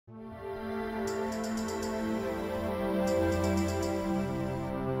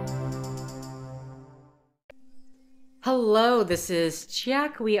Hello, this is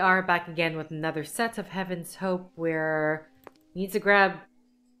Chiak. We are back again with another set of Heaven's Hope where we need to grab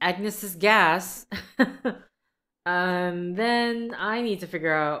Agnes's gas. Then I need to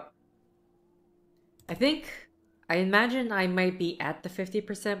figure out... I imagine I might be at the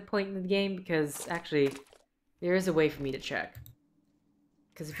 50% point in the game because actually there is a way for me to check.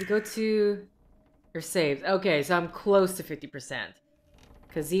 Because if you go to your saves... Okay, so I'm close to 50%.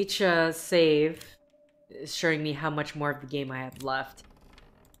 Because each save is showing me how much more of the game I have left.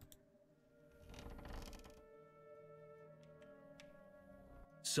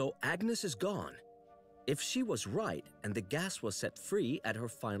 So Agnes is gone. If she was right and the gas was set free at her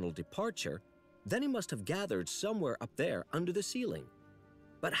final departure, then he must have gathered somewhere up there under the ceiling.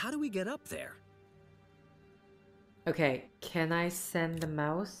 But how do we get up there? Okay, can I send the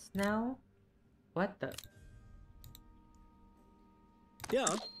mouse now? What the?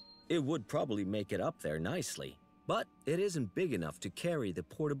 Yeah, it would probably make it up there nicely, but it isn't big enough to carry the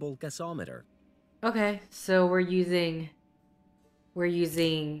portable gasometer. Okay, so we're using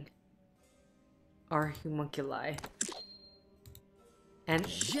our homunculi. And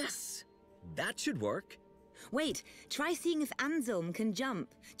yes, that should work. Wait, try seeing if Anselm can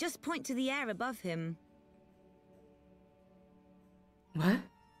jump. Just point to the air above him. what?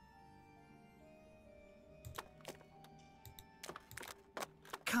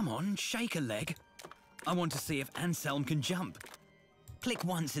 Come on, shake a leg. I want to see if Anselm can jump. Click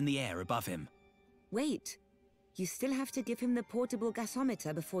once in the air above him. Wait, you still have to give him the portable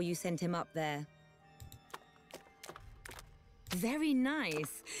gasometer before you send him up there. Very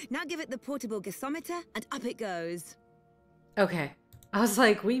nice. Now give it the portable gasometer and up it goes. Okay. I was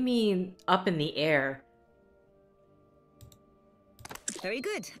like, we mean up in the air. Very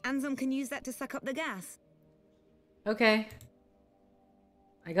good. Anselm can use that to suck up the gas. Okay.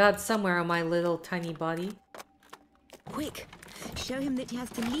 I got somewhere on my little tiny body. Quick, show him that he has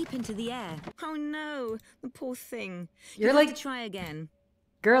to leap into the air. Oh no, the poor thing. You're You'll like... have to try again.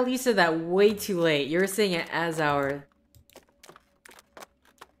 Girl, you said that way too late. You were saying it as our...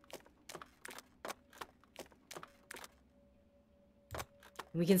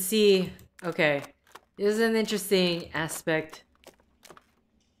 We can see... Okay. This is an interesting aspect.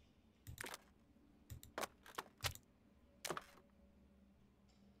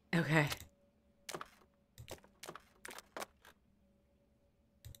 Okay.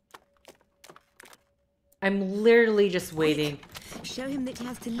 I'm literally just waiting. Show him that he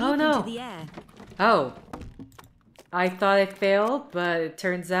has to leap Oh, no. into the air. Oh. I thought I failed, but it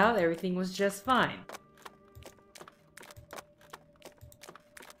turns out everything was just fine.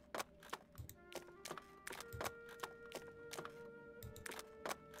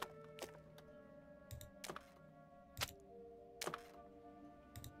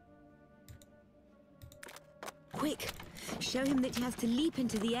 Quick, show him that he has to leap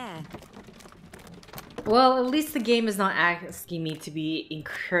into the air. Well, at least the game is not asking me to be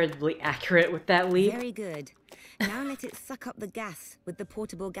incredibly accurate with that leap. Very good. Now let it suck up the gas with the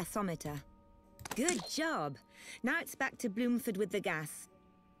portable gasometer. Good job. Now it's back to Bloomford with the gas.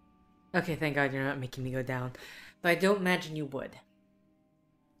 Okay, thank God you're not making me go down. But I don't imagine you would.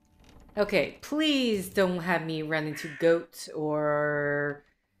 Okay, please don't have me run into Goat or...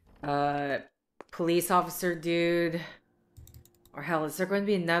 police officer dude. Or hell, is there going to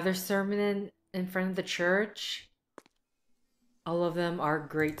be another sermon in front of the church? All of them are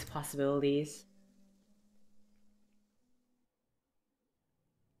great possibilities.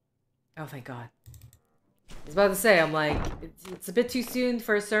 Oh, thank God. I was about to say, I'm like, it's a bit too soon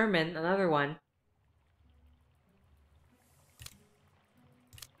for a sermon, another one.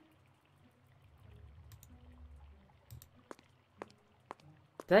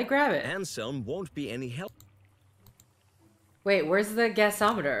 Did I grab it? Anselm won't be any help. Wait, where's the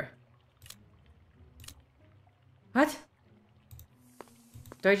gasometer? What?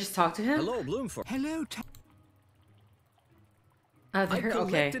 Do I just talk to him? Hello, Bloomford. Hello, Oh, I there, okay.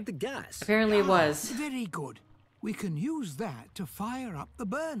 collected the gas. Apparently it was. Very good. We can use that to fire up the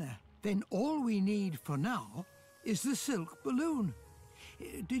burner. Then all we need for now is the silk balloon.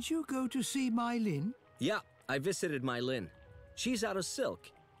 Did you go to see my Lynn? Yeah, I visited my Lynn. She's out of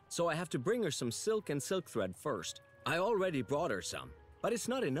silk, so I have to bring her some silk and silk thread first. I already brought her some, but it's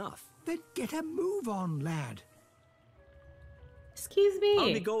not enough. Then get a move on, lad. Excuse me.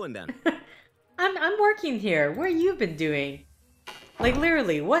 I'll be going then. I'm working here. What have you been doing? Like,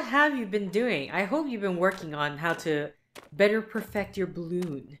 literally, what have you been doing? I hope you've been working on how to better perfect your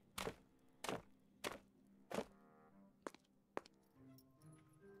balloon.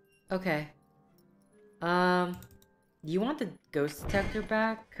 Okay. You want the ghost detector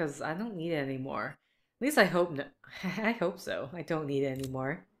back? Because I don't need it anymore. least I hope no. I hope so. I don't need it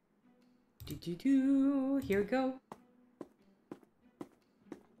anymore. Here we go.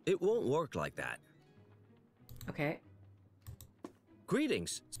 It won't work like that. Okay.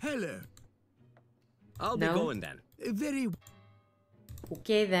 Greetings. Hello. I'll be going then. Very...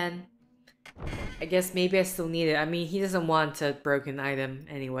 Okay then. I guess maybe I still need it. I mean, he doesn't want a broken item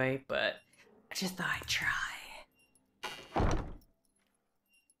anyway, but I just thought I'd try.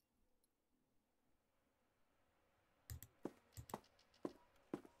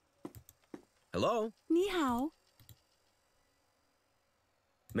 Hello? Ni hao.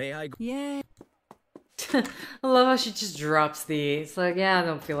 May I... Yeah. I love how she just drops the... It's like, yeah, I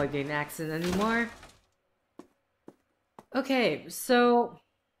don't feel like getting accent anymore. Okay, so...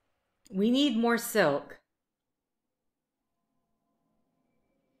 we need more silk.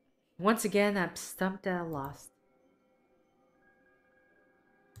 Once again, I'm stumped at a loss.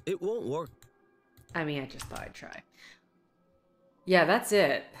 It won't work. I mean, I just thought I'd try. Yeah, that's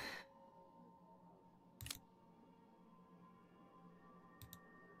it.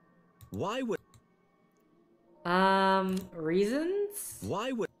 Why would... Reasons?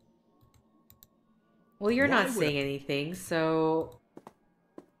 Why would... Well, you're Why not would saying anything, so...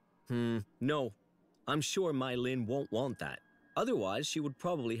 No. I'm sure my Lin won't want that. Otherwise, she would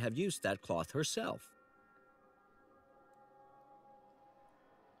probably have used that cloth herself.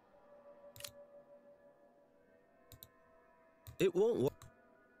 It won't work.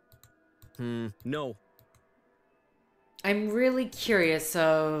 No. I'm really curious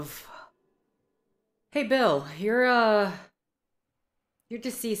of... Hey, Bill, your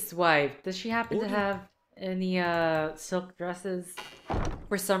deceased wife, does she happen to have any, silk dresses?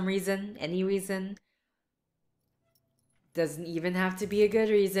 For some reason? Any reason? Doesn't even have to be a good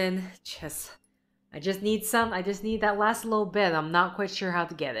reason. I just need that last little bit. I'm not quite sure how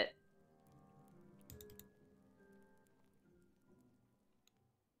to get it.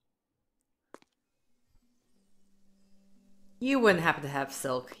 You wouldn't happen to have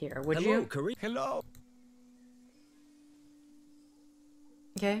silk here, would you? Hello.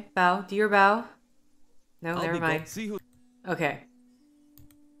 Okay, bow. Do your bow. No, I'll never be mind. See who... Okay.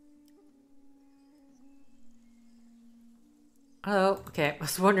 Oh, okay. I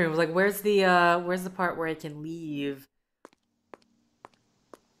was wondering, I was like, where's the part where I can leave?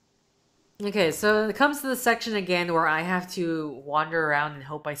 Okay, so it comes to the section again where I have to wander around and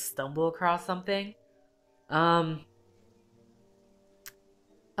hope I stumble across something. Other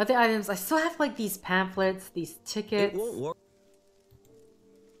items, I still have like these pamphlets, these tickets. It won't work.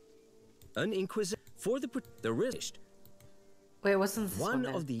 An inquisitor for the wrist. Wait, what's this one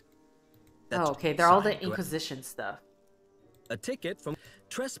then? Of the... Oh, okay, they're all the Inquisition stuff. A ticket from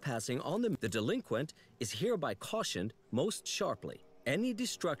trespassing on the delinquent is hereby cautioned most sharply. Any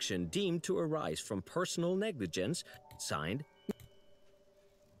destruction deemed to arise from personal negligence, signed.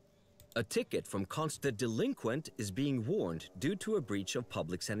 A ticket from the delinquent is being warned due to a breach of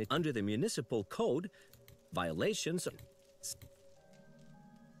public sanity under the municipal code, violations of...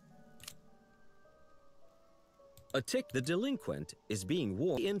 The delinquent is being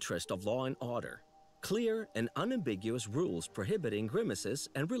warned in the interest of law and order. Clear and unambiguous rules prohibiting grimaces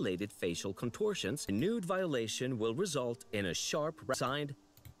and related facial contortions. A nude violation will result in a sharp signed.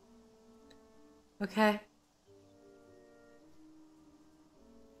 Okay.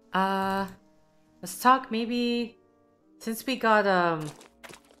 Let's talk maybe since we got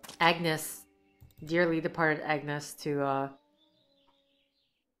Agnes, dearly departed Agnes, to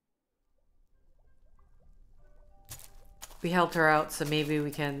we helped her out, so maybe we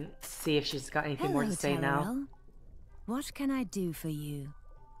can see if she's got anything more to say now. Talorel. What can I do for you?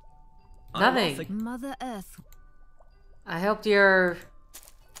 Nothing. Mother Earth. I helped your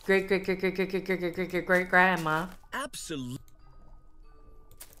great grandma. Absolutely.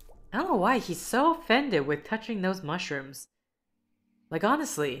 I don't know why he's so offended with touching those mushrooms. Like,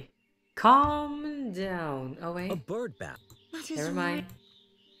 honestly, calm down. Oh wait, A bird bath. never mind.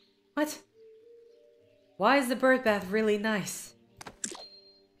 What? Why is the bird bath really nice?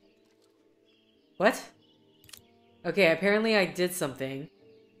 What? Okay, apparently I did something.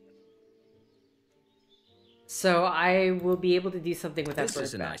 So I will be able to do something with that bird bath. This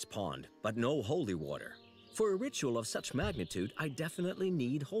is a nice pond, but no holy water. For a ritual of such magnitude, I definitely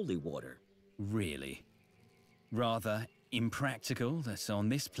need holy water. Really? Rather impractical that on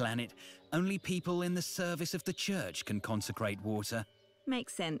this planet, only people in the service of the church can consecrate water.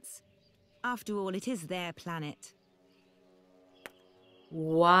 Makes sense. After all, it is their planet.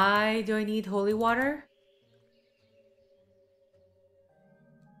 Why do I need holy water?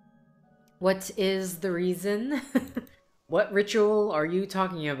 What is the reason? What ritual are you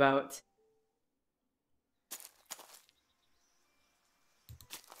talking about?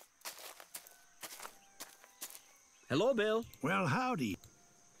 Hello, Bill. Well, howdy.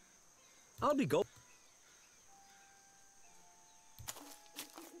 I'll be go.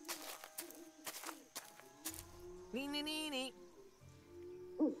 Nee, nee, nee, nee.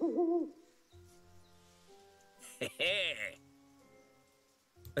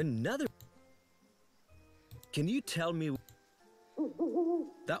 Another. Can you tell me?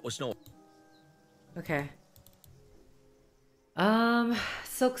 That was no. Okay.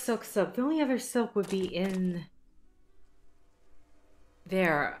 Silk, silk, silk. The only other silk would be in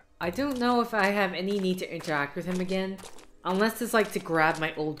there. I don't know if I have any need to interact with him again. Unless it's like to grab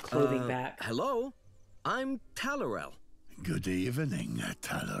my old clothing back. Hello? I'm Talorel. Good evening,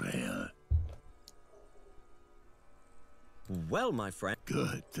 Talorel. Well, my friend.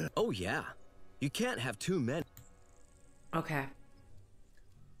 Good. Oh, yeah. You can't have too many. Okay.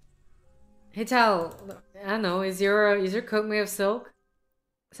 Hey Tal, I don't know, is your coat made of silk?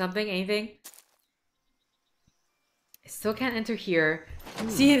 Something? Anything? I still can't enter here.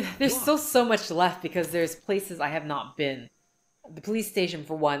 See, there's still so much left because there's places I have not been. The police station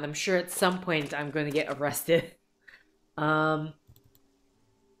for one. I'm sure at some point I'm going to get arrested. Okay.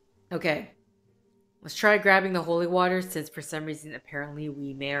 Let's try grabbing the holy water since for some reason apparently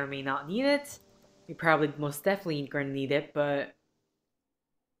we may or may not need it. We probably most definitely going to need it, but...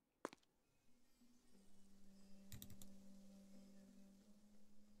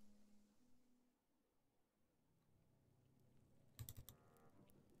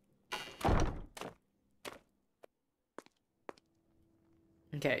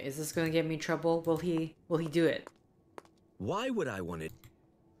 Okay, is this gonna get me in trouble? Will he do it? Why would I want it?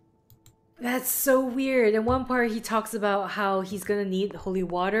 That's so weird. In one part he talks about how he's gonna need holy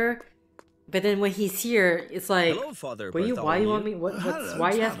water, but then when he's here, it's like, Hello, Father why you want me? Hello,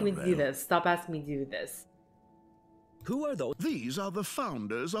 why are you asking me to do Talorel. this? Stop asking me to do this. Who are those? These are the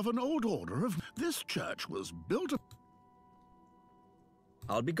founders of an old order of... This church was built...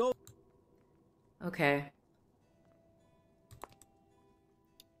 I'll be go. Okay.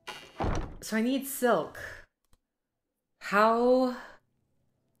 So I need silk. How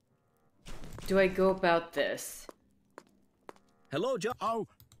do I go about this? Hello, John. Oh,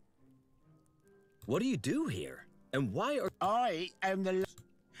 What do you do here? And why are... I am the...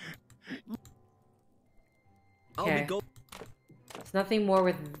 I'll Okay. be go. There's nothing more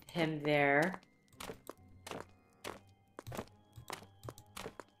with him there.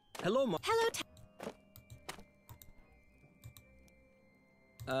 Hello, Ma. Hello,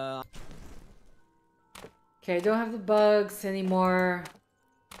 Okay, I don't have the bugs anymore.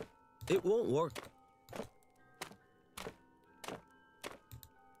 It won't work.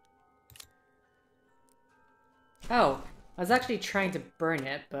 Oh, I was actually trying to burn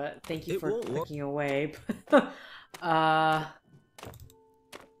it, but thank you It for won't work. clicking away. Can I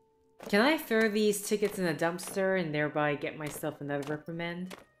throw these tickets in a dumpster and thereby get myself another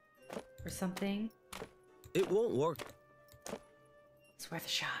reprimand? Or something? It won't work. It's worth a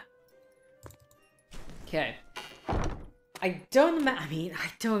shot. Okay. I don't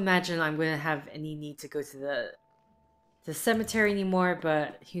imagine I'm gonna have any need to go to the cemetery anymore,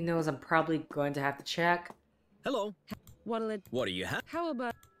 but who knows, I'm probably going to have to check. Hello. What'll it... What do you have? How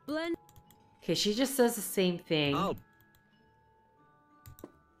about blend? Okay, she just says the same thing.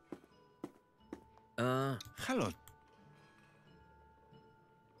 Hello.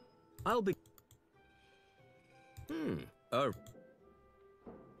 I'll be...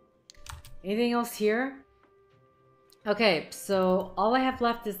 Anything else here? Okay, so all I have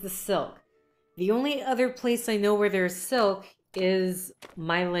left is the silk. The only other place I know where there's silk is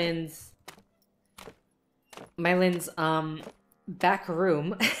Mylin's back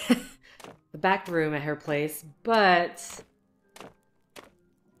room. The back room at her place, but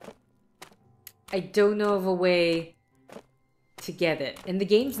I don't know of a way to get it. And the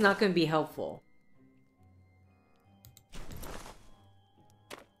game's not going to be helpful.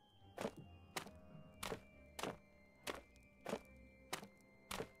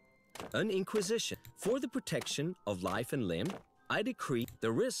 An inquisition. For the protection of life and limb, I decree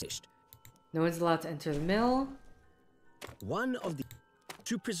the risk. No one's allowed to enter the mill. One of the...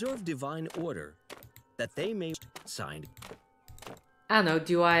 To preserve divine order, that they may... Signed. I don't know,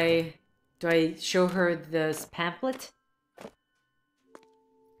 do I show her this pamphlet?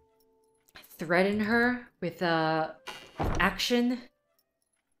 Threaten her with action?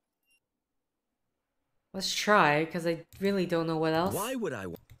 Let's try, because I really don't know what else. Why would I...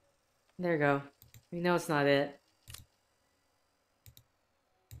 There you go. We know it's not it.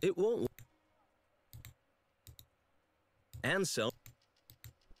 It won't... And so...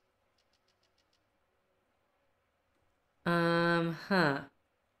 Huh.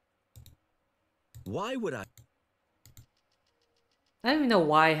 Why would I... I don't even know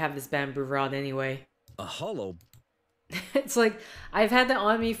why I have this bamboo rod anyway. A hollow. It's like, I've had that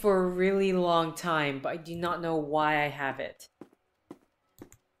on me for a really long time, but I do not know why I have it.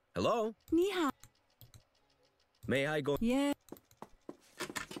 Hello? Ni hao. May I go? Yeah.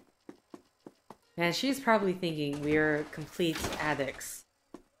 And she's probably thinking we're complete addicts.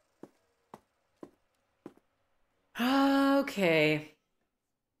 Okay.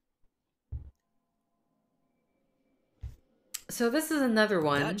 So this is another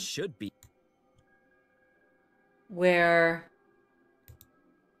one That should be. where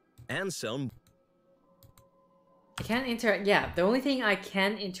Anselm. I can't interact. Yeah, the only thing I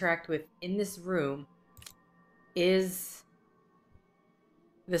can interact with in this room is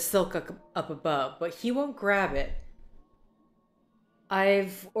the silk up above, but he won't grab it.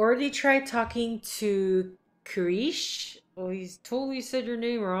 I've already tried talking to Kurish. Oh, he's totally said your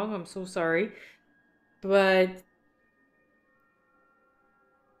name wrong. I'm so sorry. But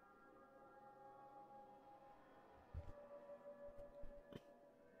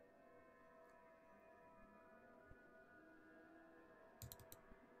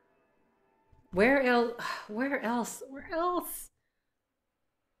where else? Where else? Where else?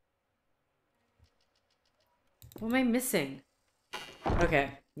 What am I missing? Okay,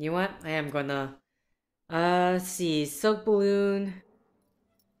 you know what? I am gonna... let's see. Silk balloon.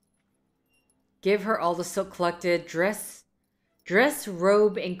 Give her all the silk collected. Dress,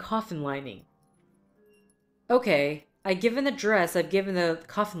 robe, and coffin lining. Okay, I've given the dress, I've given the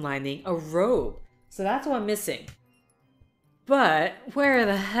coffin lining, a robe. So that's what I'm missing. But where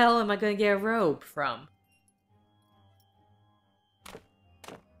the hell am I gonna get a robe from?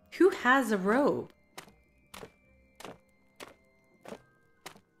 Who has a robe?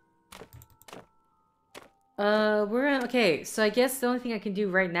 Okay, so I guess the only thing I can do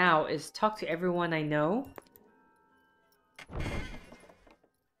right now is talk to everyone I know.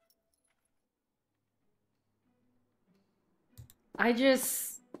 I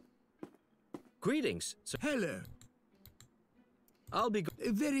just... Greetings. Sir. Hello. I'll be.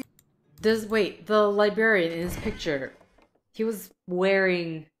 Very. Wait, the librarian in his picture, he was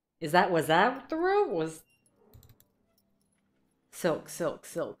wearing... was that the robe? Was... Silk.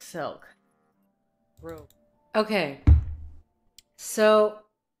 Robe. Okay. So,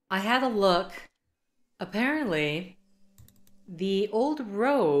 I had a look. Apparently, the old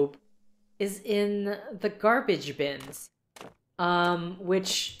robe is in the garbage bins.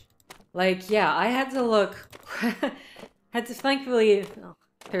 Which, like, yeah, I had to look. Thankfully,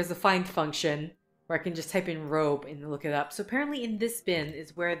 there's a find function where I can just type in robe and look it up. So apparently in this bin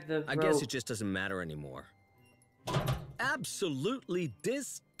is where the I guess it just doesn't matter anymore. Absolutely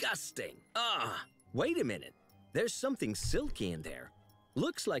disgusting. Wait a minute. There's something silky in there.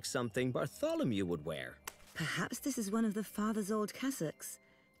 Looks like something Bartholomew would wear. Perhaps this is one of the father's old cassocks.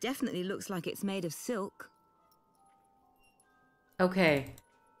 Definitely looks like it's made of silk. Okay.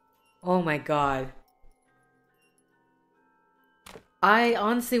 Oh my god. I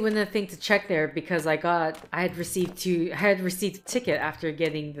honestly wouldn't think to check there because I had received a ticket after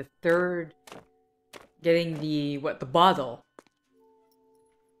getting the the bottle.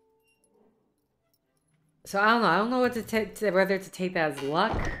 So I don't know what whether to take that as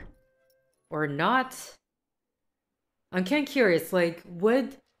luck or not. I'm kind of curious, like,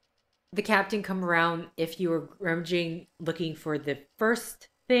 would the captain come around if you were rummaging looking for the first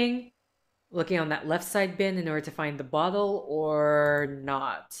thing? Looking on that left side bin in order to find the bottle, or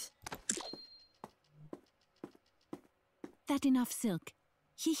not? That enough silk.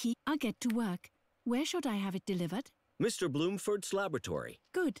 Hee, I'll get to work. Where should I have it delivered? Mr. Bloomford's laboratory.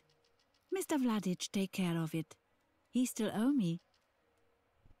 Good. Mr. Vladic take care of it. He still owe me.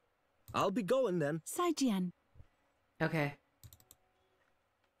 I'll be going then. Saijian. Okay.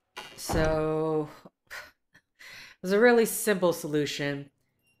 So... it was a really simple solution.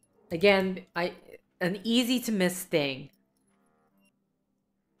 Again, an easy to miss thing.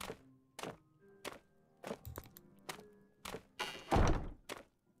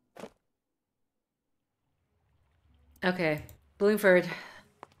 Okay, Bloomford.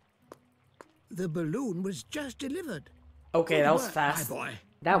 The balloon was just delivered. Okay, Good that was work, fast. my boy.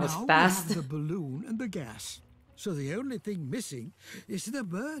 That was Now fast. we have the balloon and the gas. So the only thing missing is the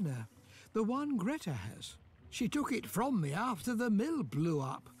burner, the one Greta has. She took it from me after the mill blew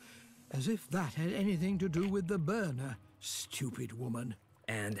up. As if that had anything to do with the burner, stupid woman.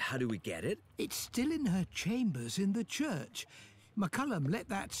 And how do we get it? It's still in her chambers in the church. McCullum let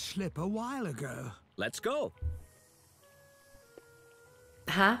that slip a while ago. Let's go.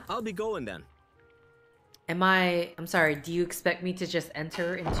 Huh? I'll be going then. I'm sorry, do you expect me to just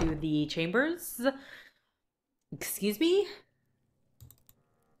enter into the chambers? Excuse me?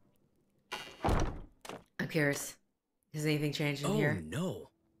 cares? Has anything changed in here? Oh no.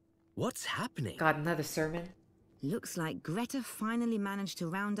 What's happening? God, another sermon? Looks like Greta finally managed to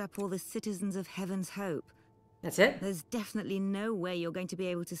round up all the citizens of Heaven's Hope. That's it? There's definitely no way you're going to be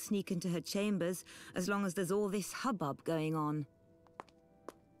able to sneak into her chambers as long as there's all this hubbub going on.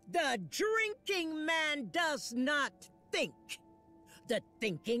 The drinking man does not think. The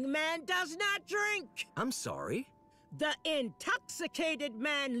thinking man does not drink. I'm sorry. The intoxicated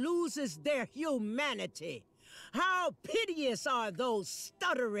man loses their humanity. How piteous are those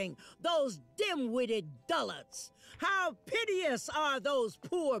stuttering, those dim-witted dullards. How piteous are those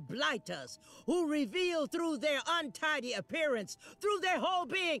poor blighters who reveal through their untidy appearance, through their whole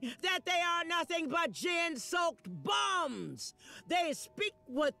being, that they are nothing but gin-soaked bums. They speak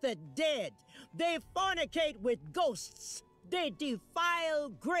with the dead. They fornicate with ghosts. They defile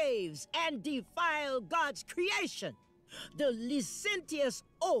graves and defile God's creation. The licentious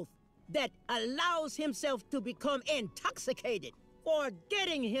oath that allows himself to become intoxicated,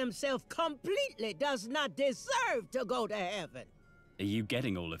 forgetting himself completely, does not deserve to go to heaven. Are you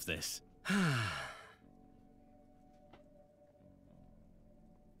getting all of this? I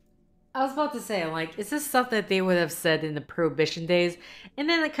was about to say, like, is this stuff that they would have said in the Prohibition days? And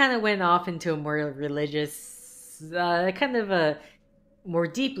then it kind of went off into a more religious, kind of a more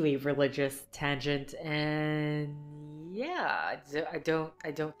deeply religious tangent, and yeah, I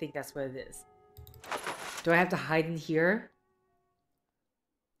don't think that's what it is. Do I have to hide in here?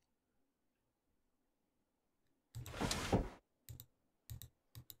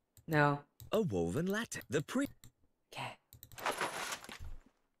 No. A woven lattice. The Okay.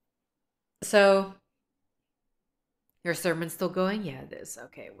 So, your sermon's still going? Yeah, it is.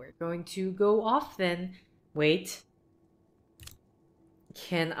 Okay, we're going to go off then. Wait.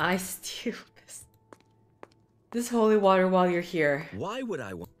 Can I steal this holy water while you're here? Why would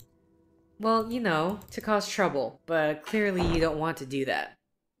I want? Well, you know, to cause trouble, but clearly you don't want to do that.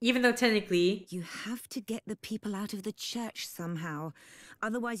 Even though technically... You have to get the people out of the church somehow.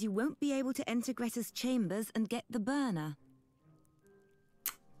 Otherwise you won't be able to enter Greta's chambers and get the burner.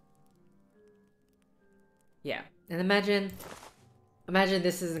 Yeah, and imagine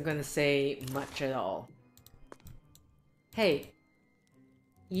this isn't going to say much at all. Hey,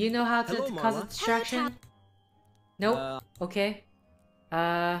 you know how to Hello, cause a Marla. distraction? Nope. Okay.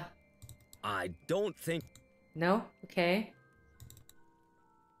 I don't think. No? Okay.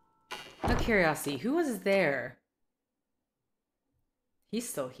 Out of curiosity, who was there? He's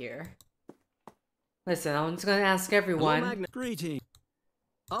still here. Listen, I'm just gonna ask everyone. Hello, Magna. Greeting.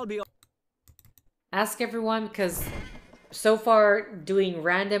 I'll be. Ask everyone, because so far doing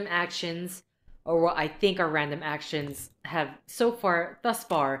random actions, or what I think are random actions, have thus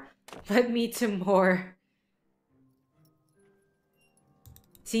far led me to more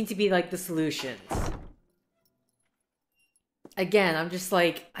seem to be like the solutions. Again, I'm just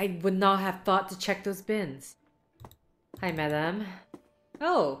like, I would not have thought to check those bins. Hi, madam.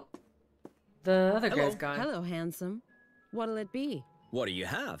 Oh, the other guy's gone. Hello, handsome. What'll it be? What do you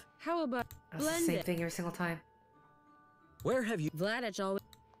have? How about That's the same thing every single time. Where have you? Vladich always,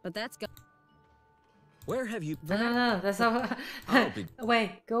 but that's go. Where have you? No, that's not. I'll be.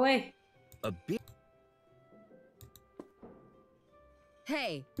 Away, go away. A bit.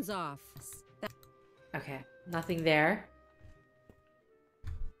 Hey, it's off. Okay, nothing there.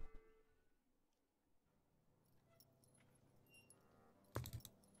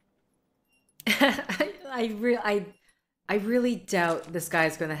 I really doubt this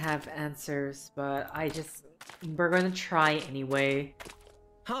guy's gonna have answers, but we're gonna try anyway.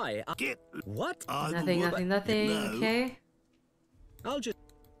 Hi. What? Nothing. No. Okay. I'll just.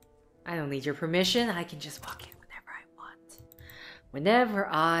 I don't need your permission. I can just walk in whenever I want. Whenever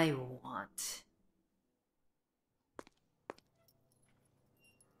I want.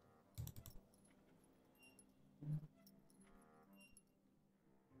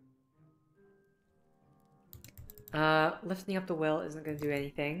 Lifting up the well isn't gonna do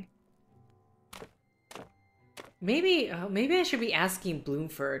anything. Maybe I should be asking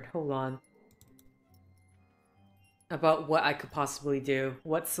Bloomford. Hold on. About what I could possibly do.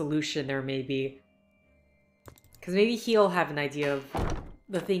 What solution there may be. Because maybe he'll have an idea of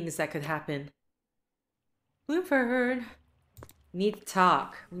the things that could happen. Bloomford! We need to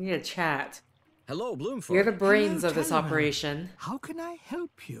talk. We need to chat. Hello, Bloomford. You're the brains Hello, of this Talorel. operation. How can I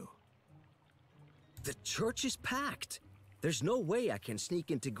help you? The church is packed. There's no way I can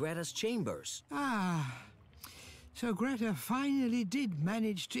sneak into Greta's chambers. Ah, so Greta finally did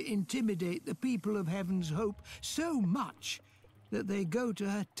manage to intimidate the people of Heaven's Hope so much that they go to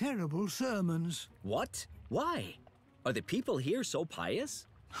her terrible sermons. What? Why? Are the people here so pious?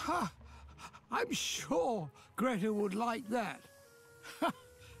 Ha! I'm sure Greta would like that.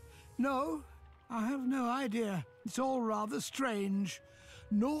 No, I have no idea. It's all rather strange.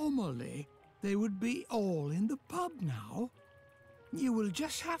 Normally, they would be all in the pub now. You will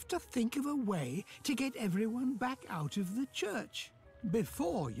just have to think of a way to get everyone back out of the church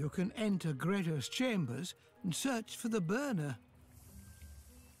before you can enter Greta's chambers and search for the burner.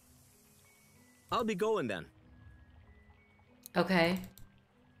 I'll be going then. Okay.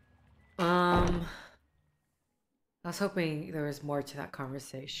 I was hoping there was more to that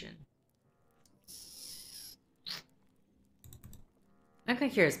conversation. I'm kind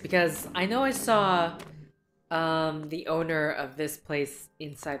of curious because I know I saw the owner of this place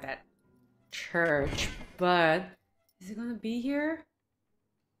inside that church, but is he gonna be here?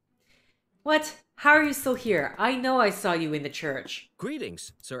 What? How are you still here? I know I saw you in the church.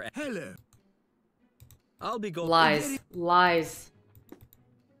 Greetings, Sir. Hello. I'll be going. Lies. Lies.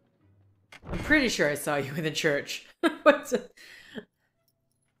 I'm pretty sure I saw you in the church. What's it?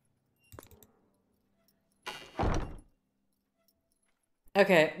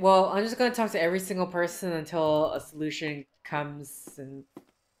 Okay, well, I'm just gonna talk to every single person until a solution comes and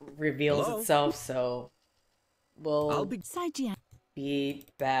reveals Hello? itself, so we'll Saijian. be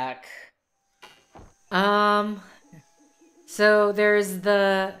back. So there's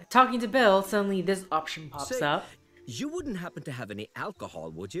the talking to Bill, suddenly this option pops Say, up. You wouldn't happen to have any alcohol,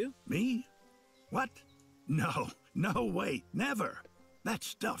 would you? Me? What? No, no way, never. That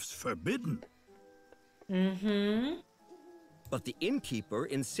stuff's forbidden. Mm-hmm. But the innkeeper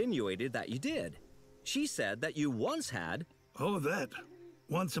insinuated that you did. She said that you once had... Oh, that.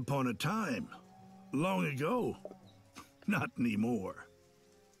 Once upon a time. Long ago. Not anymore.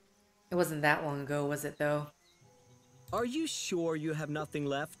 It wasn't that long ago, was it, though? Are you sure you have nothing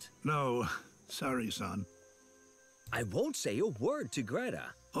left? No, sorry, son. I won't say a word to Greta.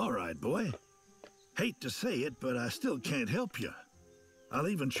 All right, boy. Hate to say it, but I still can't help you. I'll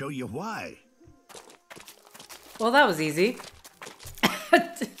even show you why. Well, that was easy.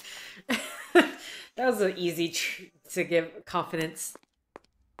 That was an easy to give confidence.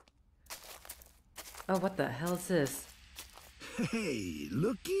 Oh, what the hell is this? Hey,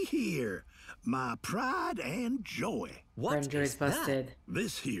 looky here. My pride and joy. What Friend Joy's is that? busted.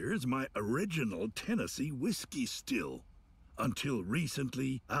 This here's my original Tennessee whiskey still. Until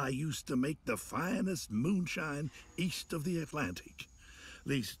recently, I used to make the finest moonshine east of the Atlantic.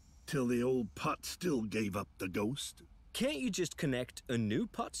 Least till the old pot still gave up the ghost. Can't you just connect a new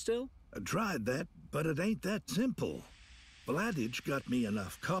pot still? I tried that, but it ain't that simple. Bladage got me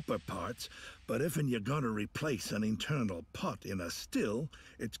enough copper parts, but if you're gonna replace an internal pot in a still,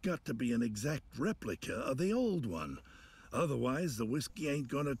 it's got to be an exact replica of the old one. Otherwise, the whiskey ain't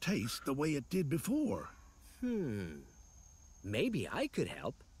gonna taste the way it did before. Maybe I could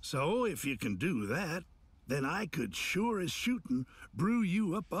help. So, if you can do that, then I could sure as shootin' brew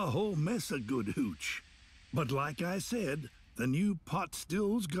you up a whole mess of good hooch. But like I said, the new pot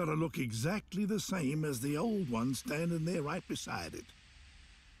still's gotta look exactly the same as the old one standing there right beside it.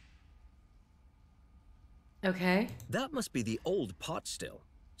 Okay. That must be the old pot still.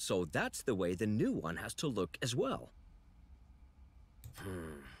 So that's the way the new one has to look as well.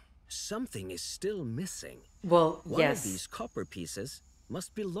 Something is still missing. Well, One yes. of these copper pieces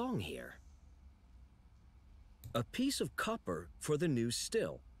must belong here. A piece of copper for the new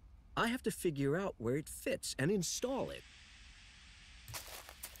still. I have to figure out where it fits and install it.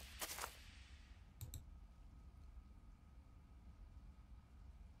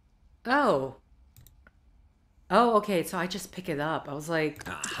 Oh. Oh, okay, so I just pick it up. I was like,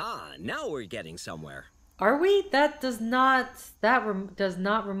 Aha! Now we're getting somewhere. are we? That does not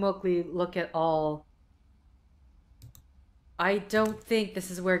remotely look at all. I don't think this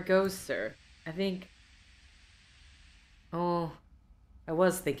is where it goes, sir. I think... Oh, I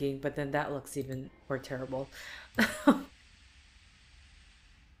was thinking, but then that looks even more terrible.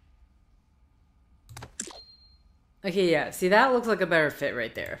 Okay, yeah, see, that looks like a better fit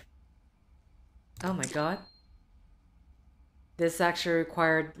right there. Oh my god. This actually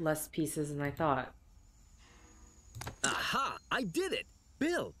required less pieces than I thought. Aha! I did it!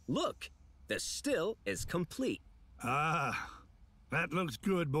 Bill, look! The still is complete. Ah, that looks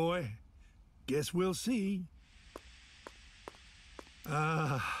good, boy. Guess we'll see.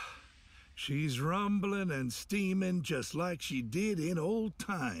 She's rumbling and steaming just like she did in old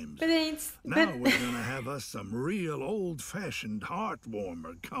times. But Now we're gonna have us some real old-fashioned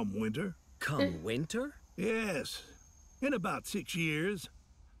heart-warmer come winter. Come winter? Yes, in about 6 years.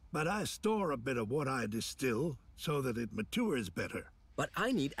 But I store a bit of what I distill so that it matures better. But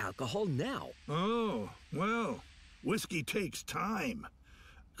I need alcohol now. Oh, well, whiskey takes time.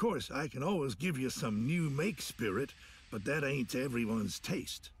 Of course, I can always give you some new make spirit, but that ain't everyone's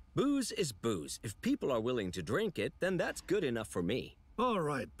taste. Booze is booze. If people are willing to drink it, then that's good enough for me. All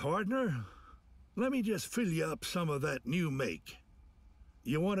right, partner. Let me just fill you up some of that new make.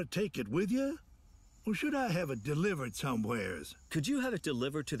 You want to take it with you? Or should I have it delivered somewheres? Could you have it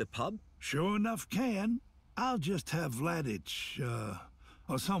delivered to the pub? Sure enough can. I'll just have Vladich,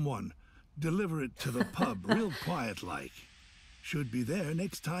 or someone, deliver it to the pub real quiet-like. Should be there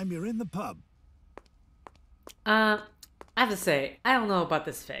next time you're in the pub. I have to say, I don't know about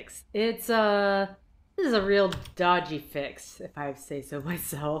this fix. This is a real dodgy fix, if I say so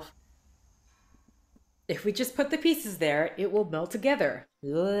myself. If we just put the pieces there, it will melt together.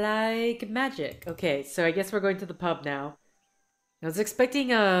 Like magic. Okay, so I guess we're going to the pub now. I was expecting,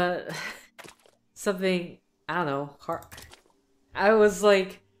 something, I don't know, hard. I was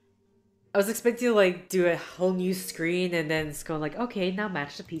expecting to, like, do a whole new screen and then it's going like, okay, now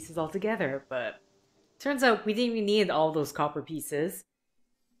match the pieces all together, but turns out we didn't even need all those copper pieces.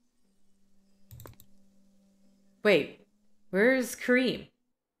 Wait, where's Kareem?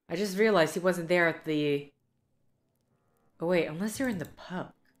 I just realized he wasn't there at the... Oh wait, unless you're in the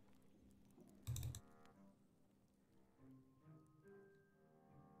pub.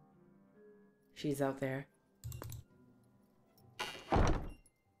 She's out there.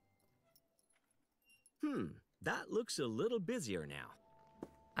 That looks a little busier now.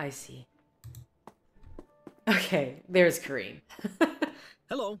 I see. Okay, there's Kareem.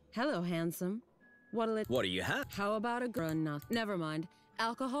 Hello. Hello, handsome. What do you have? How about a grunt? Never mind.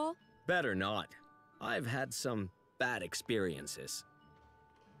 Alcohol? Better not. I've had some bad experiences.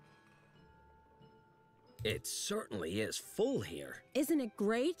 It certainly is full here. Isn't it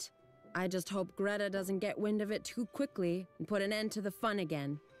great? I just hope Greta doesn't get wind of it too quickly and put an end to the fun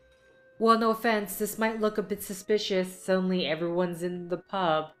again. Well, no offense, this might look a bit suspicious. Suddenly everyone's in the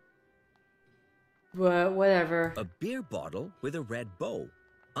pub. But whatever. A beer bottle with a red bow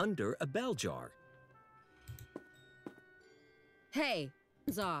under a bell jar. Hey,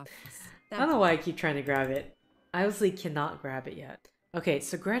 it's off. I don't know why I keep trying to grab it. I obviously cannot grab it yet. Okay,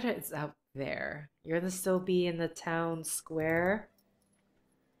 so Greta is out there. You're gonna still be in the town square.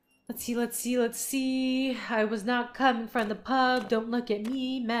 Let's see. I was not coming from the pub. Don't look at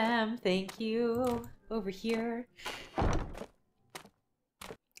me, ma'am. Thank you. Over here.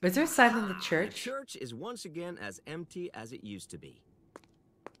 Is there a sign in the church? The church is once again as empty as it used to be.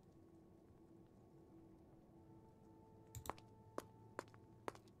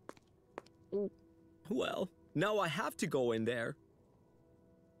 Well, now I have to go in there.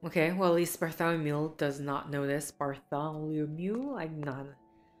 Okay, well at least Bartholomew does not know this. Bartholomew? I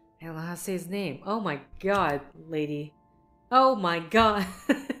don't know how to say his name. Oh my god, lady. Oh my god.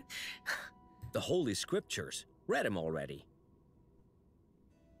 The Holy Scriptures. Read them already.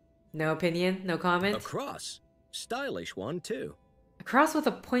 No opinion? No comment? A cross. Stylish one, too. A cross with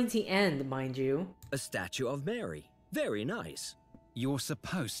a pointy end, mind you. A statue of Mary. Very nice. You're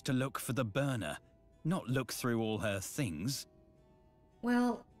supposed to look for the burner, not look through all her things.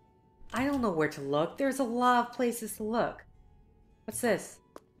 Well, I don't know where to look. There's a lot of places to look. What's this?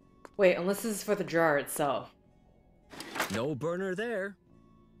 Wait, unless this is for the jar itself. No burner there.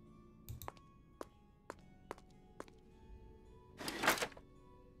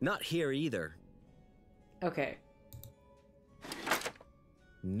 Not here either. Okay.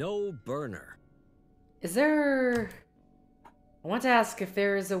 No burner. Is there... I want to ask if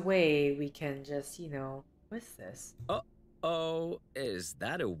there is a way we can just, you know... What's this? Uh-oh, is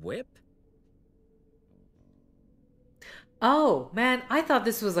that a whip? Oh, man, I thought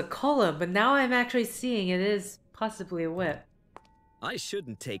this was a column, but now I'm actually seeing it is possibly a whip. I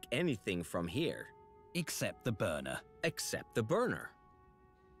shouldn't take anything from here. Except the burner. Except the burner.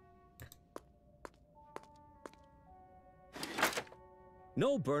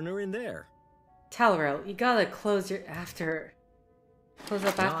 No burner in there. Talorel, you gotta close up after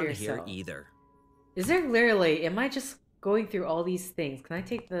Not yourself. here either. Is there literally, am I just going through all these things? Can I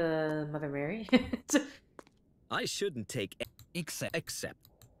take the Mother Mary? I shouldn't take except.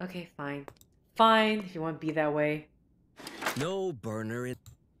 Okay, fine. Fine, if you want to be that way. No burner in...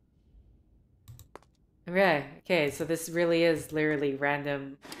 Okay, so this really is literally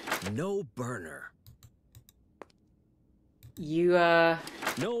random. No burner. You,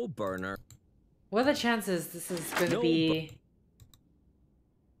 No burner. what are the chances this is gonna be...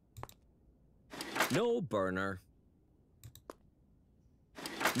 No burner.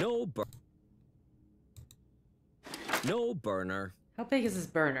 No burner. How big is this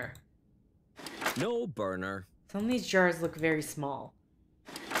burner? No burner. Some of these jars look very small.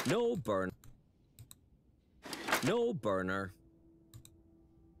 No burner. No burner.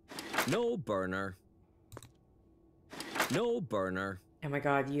 No burner. No burner. Oh my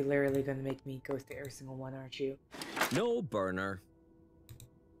god, you literally gonna make me go through every single one, aren't you? No burner.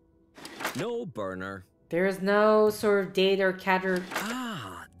 No burner. There's no sort of date or cater.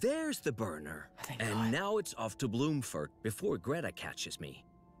 Ah, there's the burner. Thank And God. now it's off to Bloomford before Greta catches me.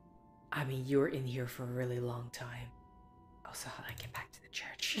 I mean, you were in here for a really long time. Also, how do I get back to the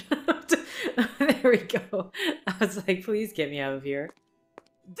church? There we go. I was like, please get me out of here.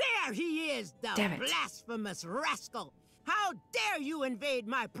 There he is, the Damn it. blasphemous rascal! How dare you invade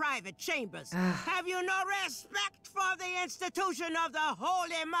my private chambers? Have you no respect for the institution of the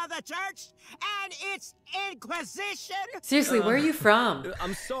Holy Mother Church and its Inquisition? Seriously, where are you from?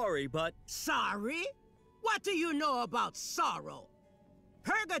 I'm sorry, but... Sorry? What do you know about sorrow?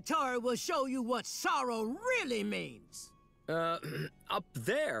 Purgatory will show you what sorrow really means. Up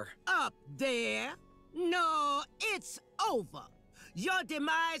there. Up there? No, it's over. Your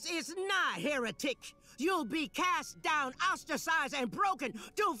demise is nigh, heretic. You'll be cast down, ostracized, and broken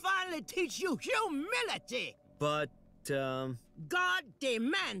to finally teach you humility. But, God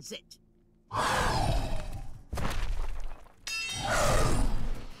demands it.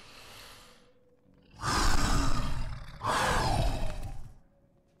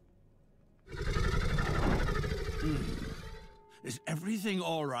 Is everything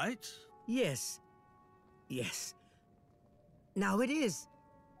all right? Yes. Yes. Now it is.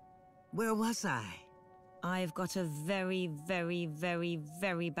 Where was I? I've got a very, very, very,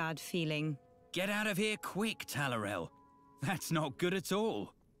 very bad feeling. Get out of here quick, Talorel. That's not good at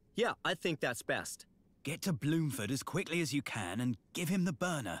all. yeah, I think that's best. Get to Bloomford as quickly as you can and give him the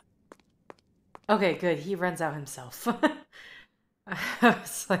burner. Okay, good. He runs out himself. I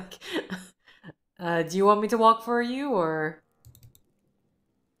was like, do you want me to walk for you, or?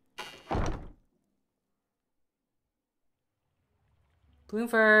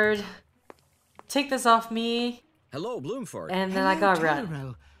 Bloomford, take this off me. Hello, Bloomford. And then I got run.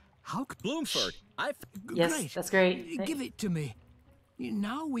 Talorel. How Bloomford, I've... Yes, Great. that's great. Give it to me.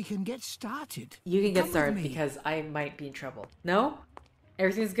 Now we can get started. You can get Come with started me. because I might be in trouble. No?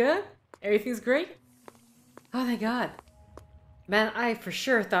 Everything's good? Everything's great? Oh, thank God. Man, I for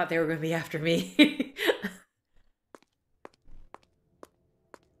sure thought they were going to be after me.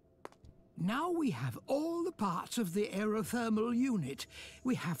 Now we have all the parts of the aerothermal unit.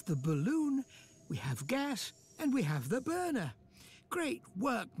 We have the balloon, we have gas, and we have the burner. Great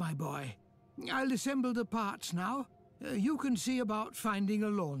work, my boy. I'll assemble the parts now. You can see about finding a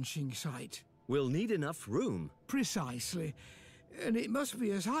launching site. We'll need enough room. Precisely. And it must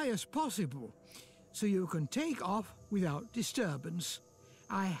be as high as possible, so you can take off without disturbance.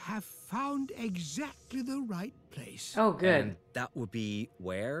 I have found exactly the right place. Oh, good. And that would be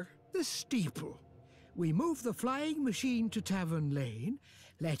where? The steeple. We move the flying machine to Tavern Lane,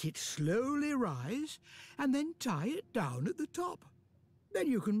 let it slowly rise, and then tie it down at the top. Then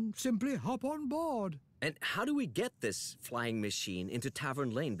you can simply hop on board. And how do we get this flying machine into Tavern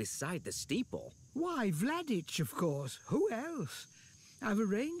Lane beside the steeple? Why, Vladich, of course. Who else? I've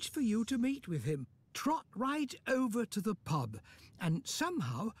arranged for you to meet with him. Trot right over to the pub and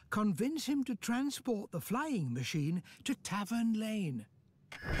somehow convince him to transport the flying machine to Tavern Lane.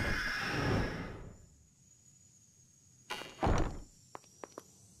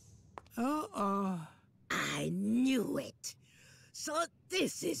 Uh-oh. I knew it. So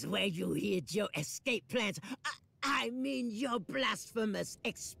this is where you hid your escape plans. I mean your blasphemous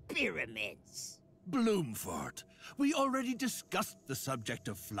experiments. Bloomford, we already discussed the subject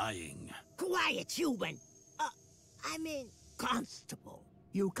of flying. Quiet, human. I mean, Constable.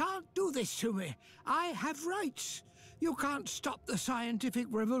 You can't do this to me. I have rights. You can't stop the scientific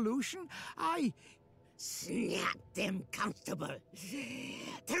revolution. Snap them, Constable.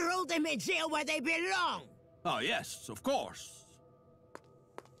 Throw them in jail where they belong. Oh, yes, of course.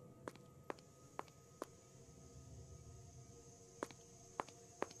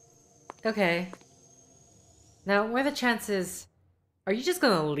 Okay. Now, what are the chances... Are you just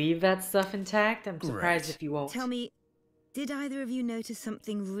gonna leave that stuff intact? I'm surprised Great. if you won't. Tell me, did either of you notice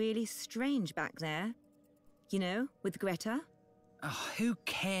something really strange back there? You know, with Greta? Oh, who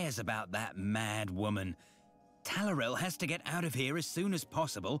cares about that mad woman? Talorel has to get out of here as soon as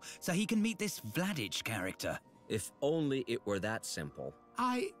possible so he can meet this Vladich character. If only it were that simple.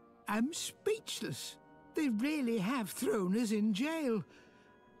 I am speechless. They really have thrown us in jail.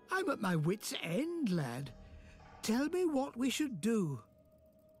 I'm at my wit's end, lad. Tell me what we should do.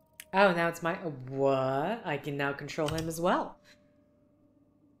 Oh, now it's my... What? I can now control him as well.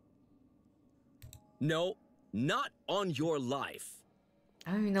 No, not on your life.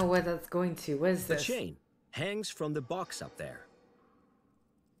 I don't even know what that's going to. What is The this? chain hangs from the box up there.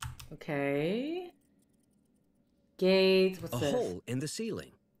 Okay. Gate. What's A this? hole in the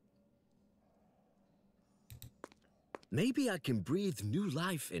ceiling. Maybe I can breathe new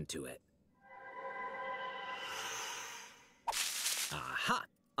life into it. Aha!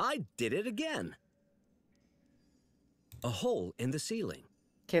 I did it again. A hole in the ceiling.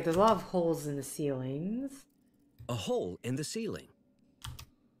 Okay, there's a lot of holes in the ceilings. A hole in the ceiling.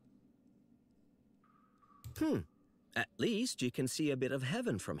 At least you can see a bit of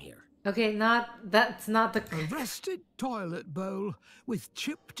heaven from here. Okay, that's not the... A rusted toilet bowl with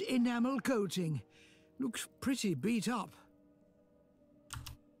chipped enamel coating. Looks pretty beat up.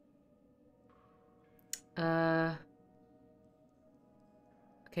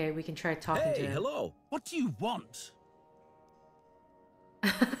 Okay, we can try talking to Hey, him. hello. What do you want?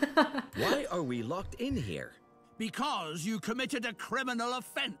 Why are we locked in here? Because you committed a criminal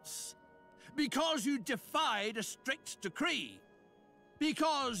offense. Because you defied a strict decree.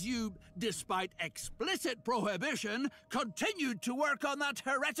 Because you, despite explicit prohibition, continued to work on that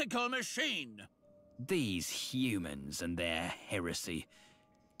heretical machine. These humans and their heresy.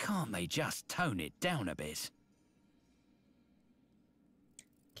 Can't they just tone it down a bit?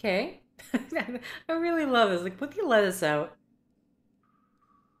 Okay. I really love this. Like, would you let us out?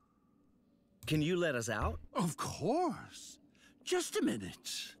 Can you let us out? Of course. Just a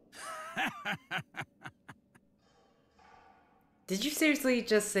minute. Did you seriously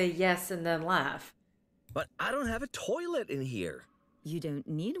just say yes and then laugh? But I don't have a toilet in here. You don't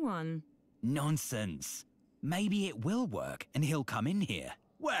need one. Nonsense. Maybe it will work and he'll come in here.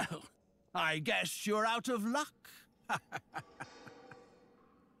 Well, I guess you're out of luck.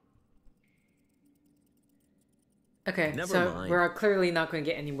 Okay, Never so mind. we're clearly not going to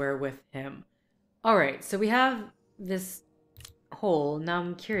get anywhere with him. Alright, so we have this hole. Now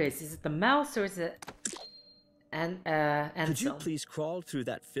I'm curious, is it the mouse or is it... Could you Ansel? please crawl through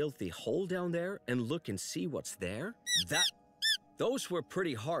that filthy hole down there and look and see what's there? Those were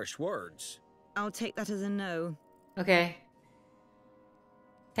pretty harsh words. I'll take that as a no. Okay.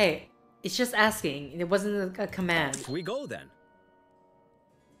 Hey, it's just asking. It wasn't a command. We go then.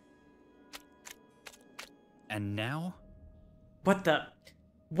 And now? What the...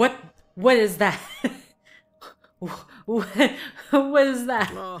 What is that? What is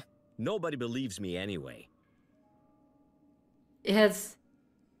that? Oh, nobody believes me anyway. It has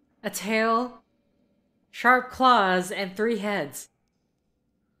a tail, sharp claws, and 3 heads.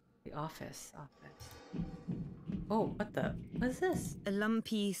 The office. Oh, what the... What is this? A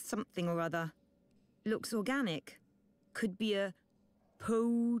lumpy something or other. Looks organic. Could be a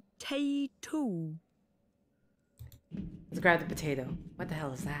potato. Let's grab the potato. What the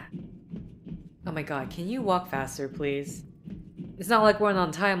hell is that? Oh my god, can you walk faster, please? It's not like we're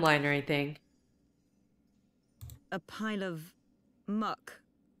on timeline or anything. A pile of muck.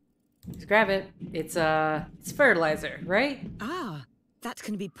 Let's grab it. It's fertilizer, right? Ah, that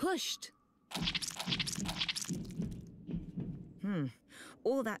can be pushed.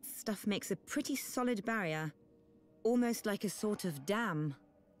 All that stuff makes a pretty solid barrier. Almost like a sort of dam.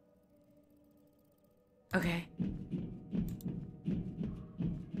 Okay.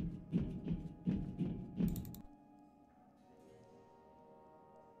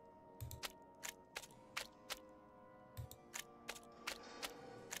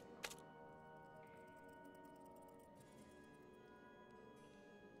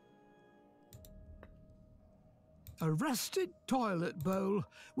 A rusted toilet bowl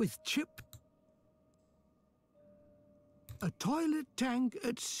with chipped... A toilet tank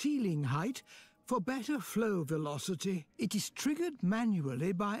at ceiling height for better flow velocity. It is triggered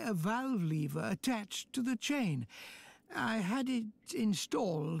manually by a valve lever attached to the chain. I had it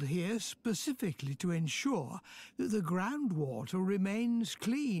installed here specifically to ensure that the groundwater remains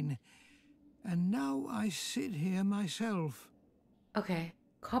clean. And now I sit here myself. Okay.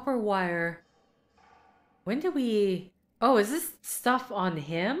 Copper wire. When did we... Oh, is this stuff on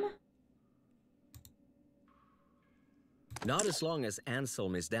him? Not as long as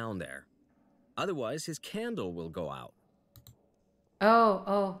Anselm is down there. Otherwise, his candle will go out.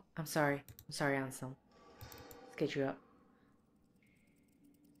 Oh, I'm sorry. I'm sorry, Anselm. Let's get you up.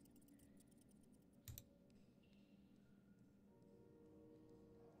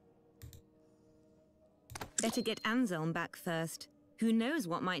 Better get Anselm back first. Who knows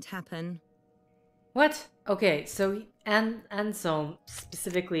what might happen? What? Okay, so Anselm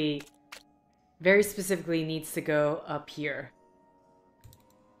specifically, very specifically needs to go up here.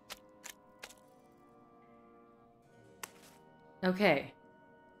 Okay.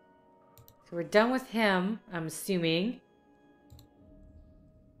 So we're done with him, I'm assuming.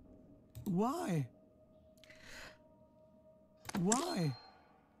 Why? Why?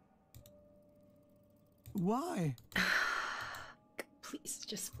 Why? Please,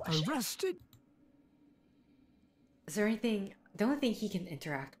 just flush it. Arrested? Is there anything... The only thing he can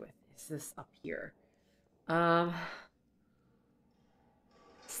interact with is this up here.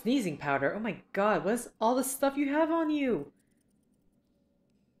 Sneezing powder. Oh my god, what is all the stuff you have on you?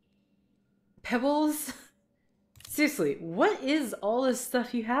 Pebbles? Seriously, what is all this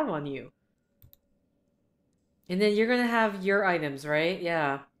stuff you have on you? And then you're gonna have your items, right?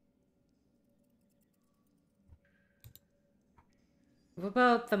 Yeah. What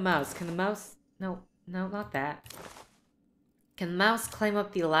about the mouse? Can the mouse... No, not that. Can the mouse climb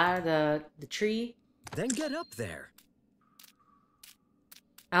up the ladder, the tree? Then get up there.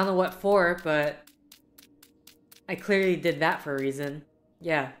 I don't know what for, but... I clearly did that for a reason.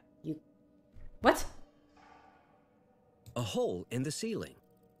 Yeah, you... What? A hole in the ceiling.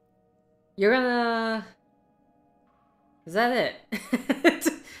 You're gonna... Is that it?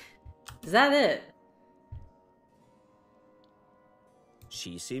 Is that it?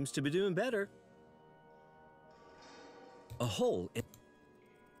 She seems to be doing better. A hole in...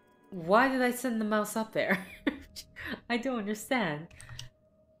 Why did I send the mouse up there? I don't understand.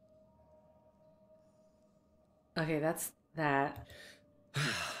 Okay, that's that.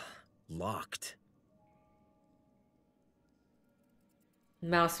 Locked.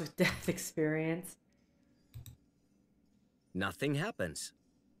 Mouse with death experience. Nothing happens.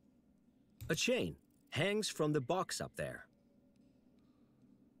 A chain hangs from the box up there.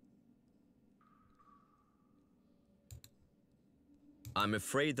 I'm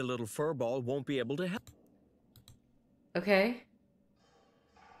afraid the little furball won't be able to help. Okay.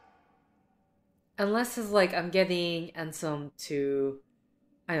 Unless it's like I'm getting Ansem to...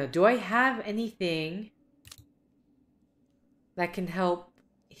 I don't know, do I have anything that can help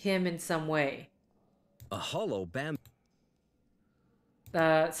him in some way? A hollow bamboo.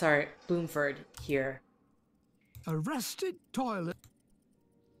 Sorry, Bloomford here. Arrested toilet.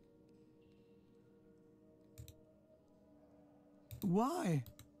 Why?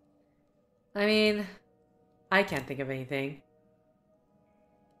 I mean, I can't think of anything.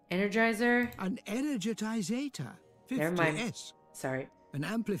 Energizer? An energizator. Never mind. 50S. Sorry. An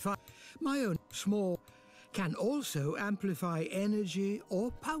amplifier. My own small can also amplify energy or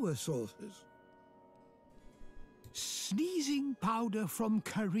power sources. Sneezing powder from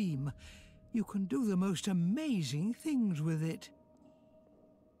Kareem. You can do the most amazing things with it.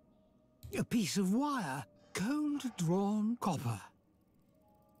 A piece of wire. Cold drawn copper.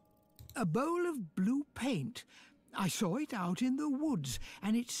 A bowl of blue paint. I saw it out in the woods,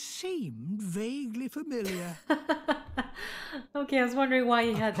 and it seemed vaguely familiar. Okay, I was wondering why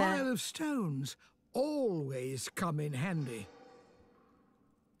you had that. A pile of stones always come in handy.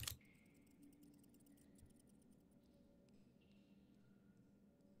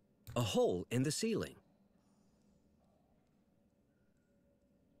 A hole in the ceiling.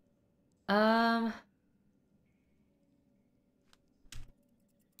 A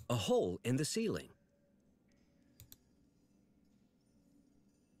hole in the ceiling.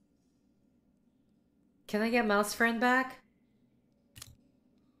 Can I get Mouse Friend back?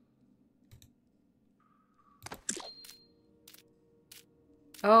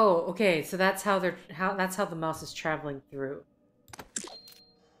 Oh, okay. So that's how that's how the mouse is traveling through.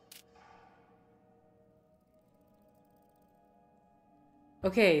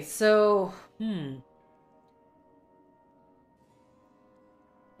 Okay, so I'm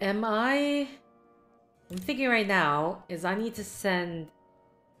thinking right now is I need to send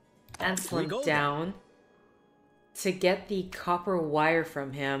Anselm down to get the copper wire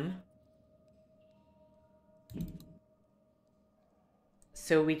from him.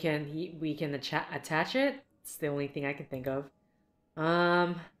 So we can attach it. It's the only thing I can think of.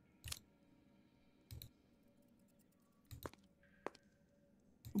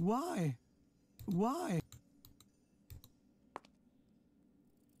 Why? Why?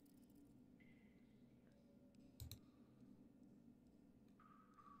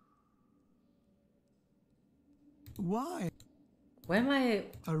 Why? Why am I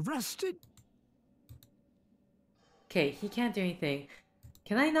arrested? Okay, he can't do anything.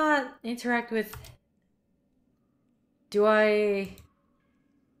 Can I not interact with... Do I...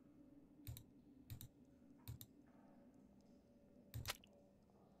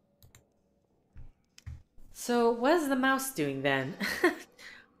 So, what is the mouse doing then?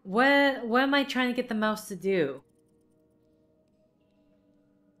 What am I trying to get the mouse to do?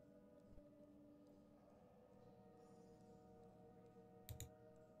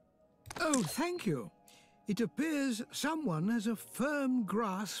 Oh, thank you. It appears someone has a firm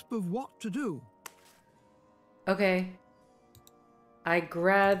grasp of what to do. Okay. I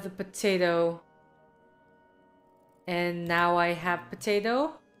grab the potato And now I have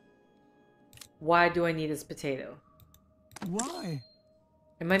potato. Why do I need this potato? Why?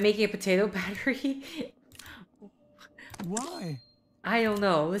 Am I making a potato battery? Why? I don't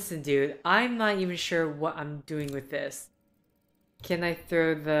know. Listen, dude. I'm not even sure what I'm doing with this. Can I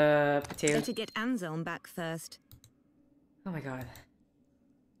throw the potato? Better get Anselm back first. Oh my god.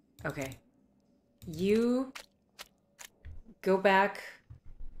 Okay. You go back.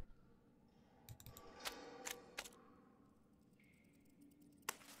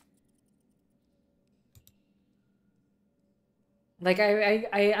 Like,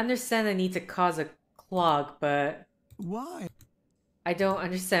 I understand I need to cause a clog, but... Why? I don't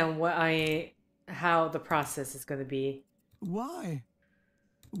understand how the process is gonna be. Why?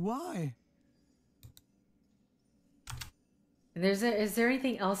 Why? And is there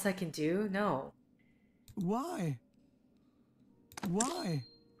anything else I can do? No. Why? Why?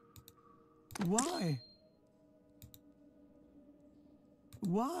 Why?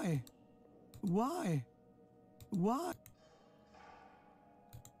 Why? Why? Why?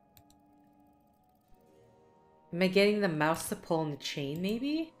 Am I getting the mouse to pull on the chain,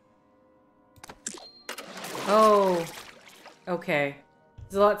 maybe? Oh. Okay.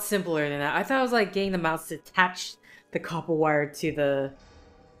 It's a lot simpler than that. I thought it was like getting the mouse to attach the copper wire to the...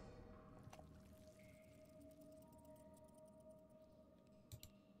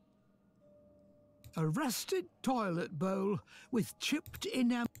 A rusted toilet bowl with chipped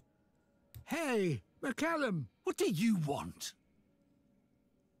enamel. Hey, McCallum, What do you want?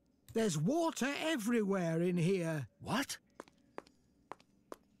 there's water everywhere in here. What?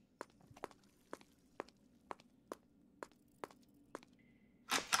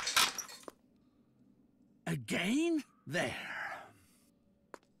 Again? There.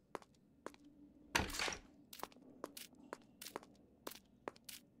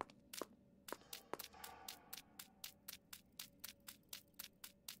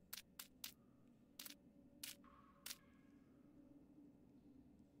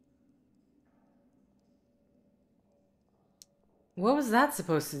 What was that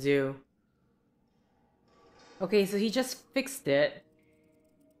supposed to do? Okay, so he just fixed it.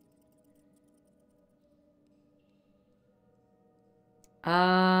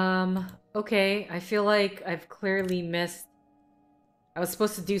 Okay, I feel like I've clearly missed... I was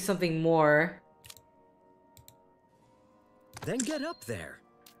supposed to do something more. Then get up there.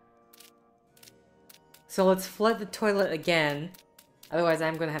 So let's flood the toilet again. Otherwise,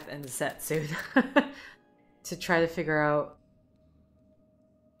 I'm gonna have to end the set soon. To try to figure out...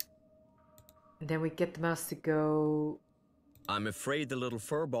 And then we get the mouse to go... I'm afraid the little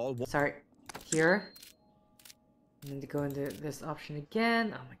furball won't... Sorry. Here. And then to go into this option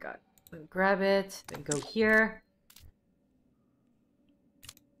again. Oh my god. Then grab it. Then go here.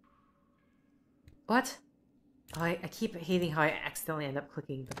 What? Oh, I keep hating how I accidentally end up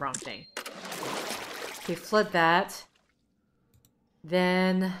clicking the wrong thing. Okay, flood that.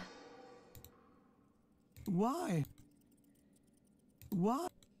 Then... Why? Why?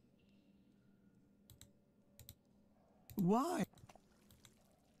 Why?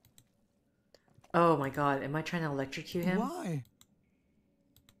 Oh my god, am I trying to electrocute him? Why?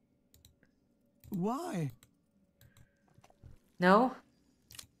 Why? No?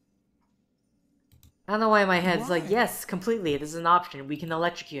 I don't know why my head's like, yes, completely, this is an option. We can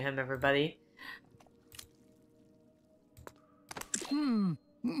electrocute him, everybody.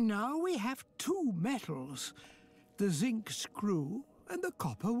 Now we have two metals. The zinc screw and the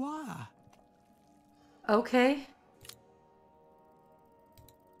copper wire. Okay.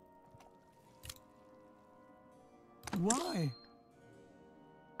 Why?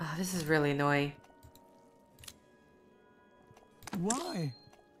 Oh, this is really annoying. Why?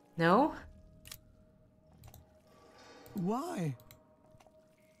 No? Why?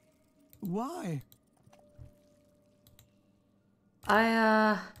 Why?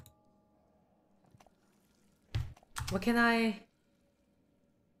 What can I...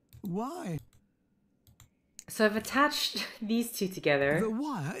 Why? So I've attached these two together. The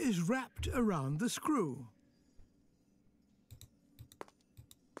wire is wrapped around the screw.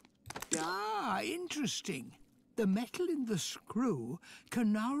 Ah, interesting. The metal in the screw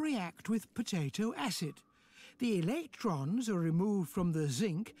can now react with potato acid. The electrons are removed from the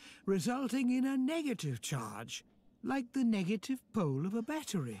zinc, resulting in a negative charge, like the negative pole of a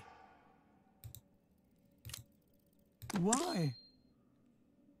battery. Why?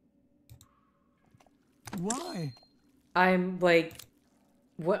 Why? I'm like...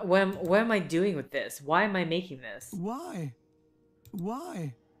 What am I doing with this? Why am I making this? Why?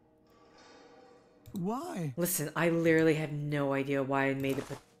 Why? Why? Listen, I literally have no idea why I made a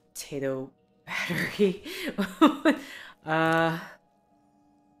potato battery. A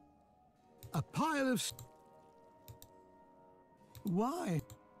pile of... Why?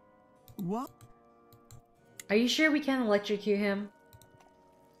 What? Are you sure we can't electrocute him?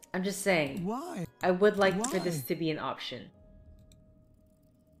 I'm just saying. Why? I would like Why? for this to be an option.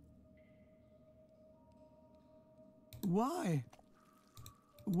 Why?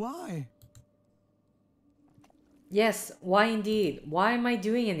 Why? Yes, why indeed? Why am I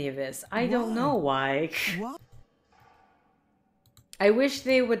doing any of this? I don't know why. What? I wish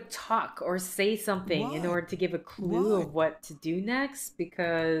they would talk or say something in Why? order to give a clue Why? of what to do next,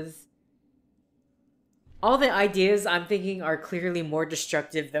 because all the ideas I'm thinking are clearly more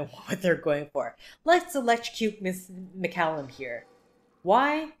destructive than what they're going for. Let's electrocute Miss McCallum here.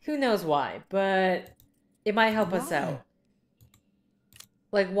 Why? Who knows why, but it might help us Why? out.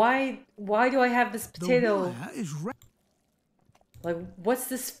 Like, why do I have this potato? The wire is Like, what's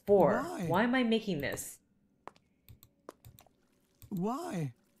this for? Why? Why am I making this?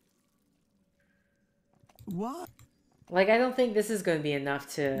 Why? Why? Like, I don't think this is going to be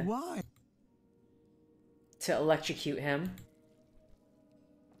enough to Why? electrocute him.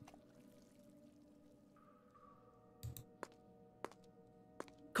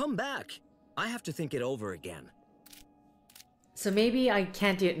 Come back. I have to think it over again. So maybe I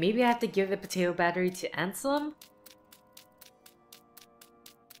can't do it. Maybe I have to give the potato battery to Anselm?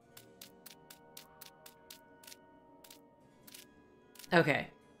 Okay.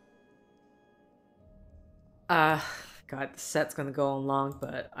 God, the set's gonna go on long,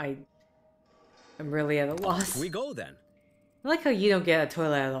 but I'm really at a loss. We go then. I like how you don't get a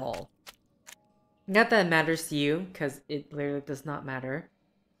toilet at all. Not that it matters to you, because it literally does not matter.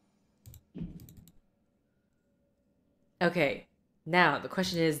 Okay, now the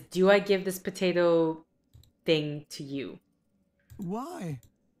question is, do I give this potato thing to you? Why?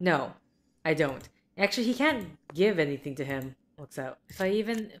 No, I don't. Actually, he can't give anything to him. Looks out. If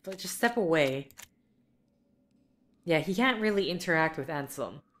I just step away... Yeah, he can't really interact with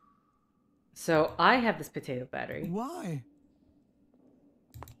Anselm. So I have this potato battery. Why?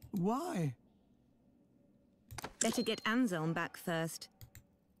 Why? Better get Anselm back first.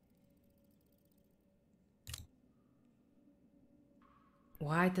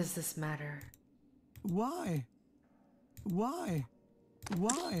 Why does this matter? Why? Why?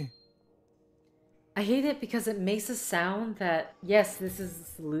 Why? I hate it because it makes a sound that, yes, this is the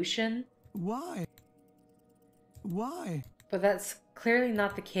solution. Why? Why? But that's clearly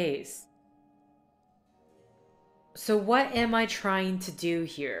not the case. So what am I trying to do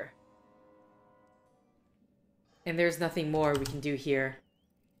here? And there's nothing more we can do here.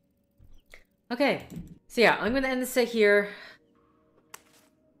 Okay, so yeah, I'm gonna end the set here.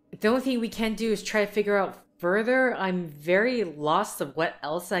 The only thing we can do is try to figure out further. I'm very lost of what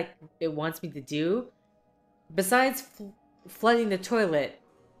else it wants me to do. Besides flooding the toilet,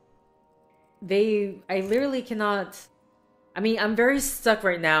 I literally cannot... I mean, I'm very stuck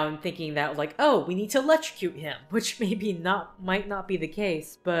right now in thinking that, like, oh, we need to electrocute him, which might not be the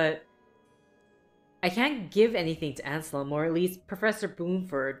case, but I can't give anything to Anselm, or at least Professor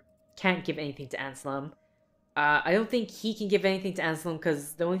Bloomford can't give anything to Anselm. I don't think he can give anything to Anselm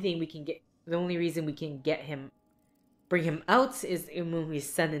because the only reason we can bring him out is when we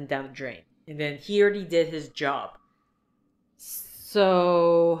send him down the drain, and then he already did his job.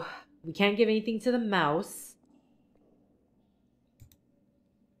 So we can't give anything to the mouse.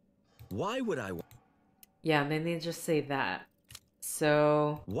 Why would I? Yeah, and then they just say that.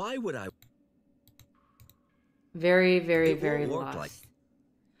 So Why would I? very, very, It very won't work lost.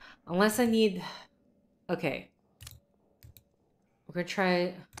 Unless I need... Okay. We're gonna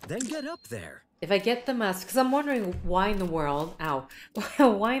try... Then get up there. If I get the mouse... Because I'm wondering why in the world... Ow.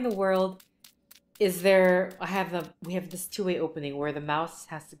 Why in the world is there... We have this two-way opening where the mouse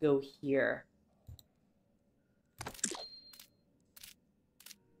has to go here.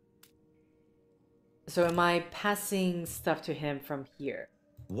 So am I passing stuff to him from here?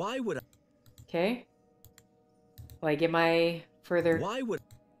 Why would I? Okay. Like, am I further... Why would?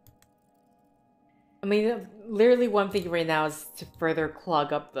 I mean, literally what I'm thinking right now is to further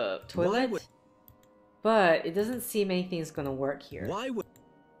clog up the toilet. Would... But it doesn't seem anything's gonna work here. Why would?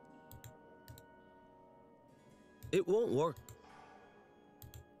 It won't work.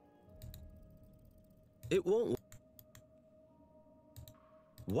 It won't.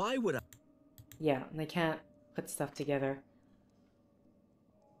 Why would I? Yeah, and I can't put stuff together.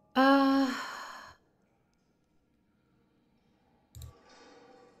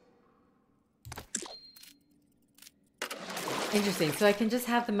 Interesting. So I can just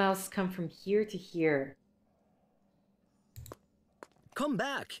have the mouse come from here to here. Come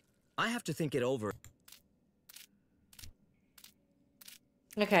back. I have to think it over.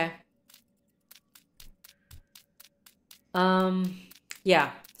 Okay.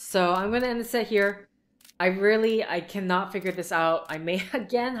 Yeah. So I'm gonna end the set here. I cannot figure this out. I may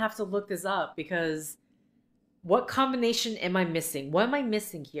again have to look this up because what combination am I missing? What am I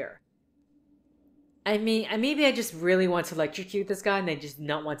missing here? I mean, maybe I just really want to electrocute this guy and I just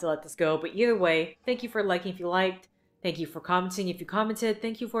not want to let this go. But either way, thank you for liking if you liked. Thank you for commenting if you commented.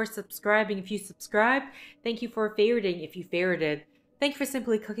 Thank you for subscribing if you subscribed. Thank you for favoriting if you favorited. Thank you for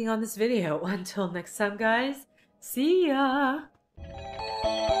simply clicking on this video. Until next time, guys. See ya!